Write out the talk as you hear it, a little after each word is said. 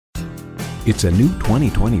It's a new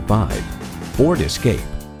 2025 Ford Escape.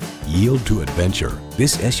 Yield to adventure.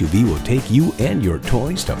 This SUV will take you and your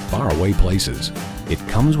toys to faraway places. It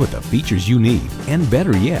comes with the features you need and,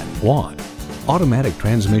 better yet, want. Automatic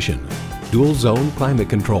transmission, dual zone climate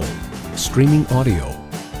control, streaming audio,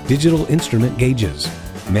 digital instrument gauges,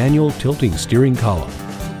 manual tilting steering column,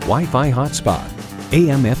 Wi-Fi hotspot,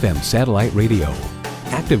 AM/FM satellite radio,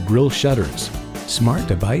 active grille shutters, smart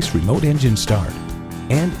device remote engine start,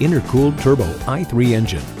 and intercooled turbo i3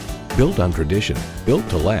 engine. Built on tradition, built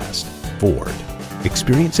to last. Ford.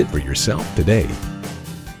 Experience it for yourself today.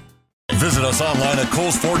 Visit us online at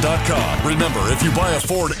CowlesFord.com. Remember, if you buy a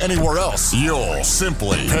Ford anywhere else, you'll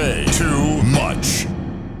simply pay too much.